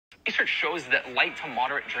Research shows that light to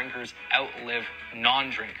moderate drinkers outlive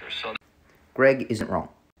non-drinkers. So Greg isn't wrong.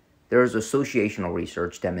 There is associational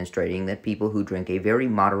research demonstrating that people who drink a very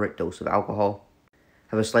moderate dose of alcohol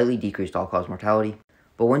have a slightly decreased all-cause mortality,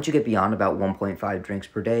 but once you get beyond about 1.5 drinks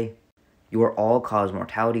per day, your all-cause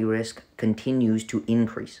mortality risk continues to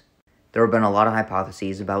increase. There have been a lot of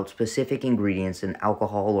hypotheses about specific ingredients in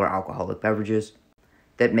alcohol or alcoholic beverages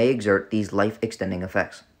that may exert these life-extending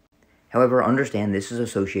effects. However, understand this is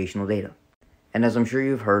associational data, and as I'm sure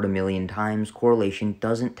you've heard a million times, correlation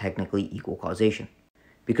doesn't technically equal causation.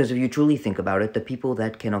 Because if you truly think about it, the people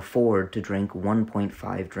that can afford to drink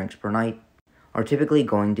 1.5 drinks per night are typically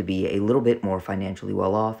going to be a little bit more financially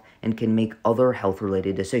well off and can make other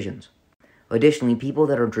health-related decisions. Additionally, people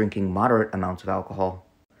that are drinking moderate amounts of alcohol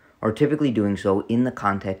are typically doing so in the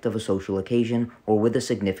context of a social occasion or with a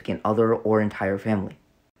significant other or entire family.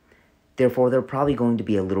 Therefore, they're probably going to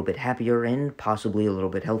be a little bit happier and possibly a little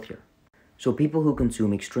bit healthier. So people who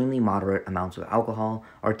consume extremely moderate amounts of alcohol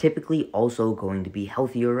are typically also going to be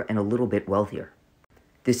healthier and a little bit wealthier.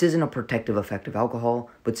 This isn't a protective effect of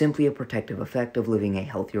alcohol, but simply a protective effect of living a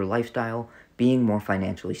healthier lifestyle, being more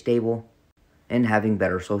financially stable, and having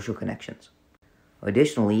better social connections.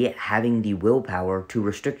 Additionally, having the willpower to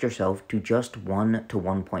restrict yourself to just 1 to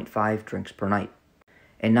 1.5 drinks per night,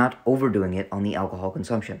 and not overdoing it on the alcohol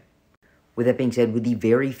consumption. With that being said, with the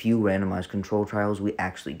very few randomized control trials we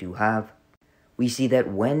actually do have, we see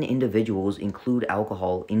that when individuals include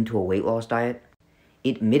alcohol into a weight loss diet,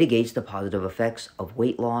 it mitigates the positive effects of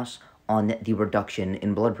weight loss on the reduction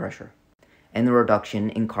in blood pressure and the reduction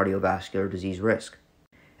in cardiovascular disease risk.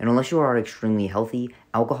 And unless you are extremely healthy,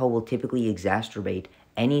 alcohol will typically exacerbate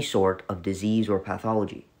any sort of disease or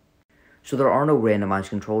pathology. So there are no randomized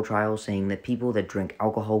control trials saying that people that drink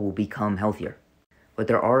alcohol will become healthier. But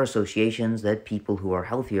there are associations that people who are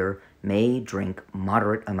healthier may drink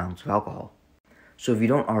moderate amounts of alcohol. So if you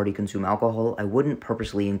don't already consume alcohol, I wouldn't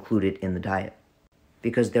purposely include it in the diet,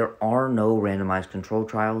 because there are no randomized control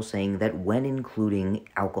trials saying that when including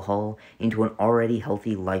alcohol into an already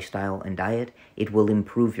healthy lifestyle and diet, it will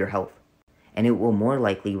improve your health, and it will more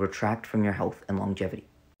likely retract from your health and longevity.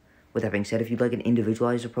 With that being said, if you'd like an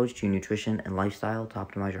individualized approach to your nutrition and lifestyle to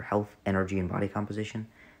optimize your health, energy, and body composition,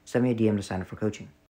 send me a DM to sign up for coaching.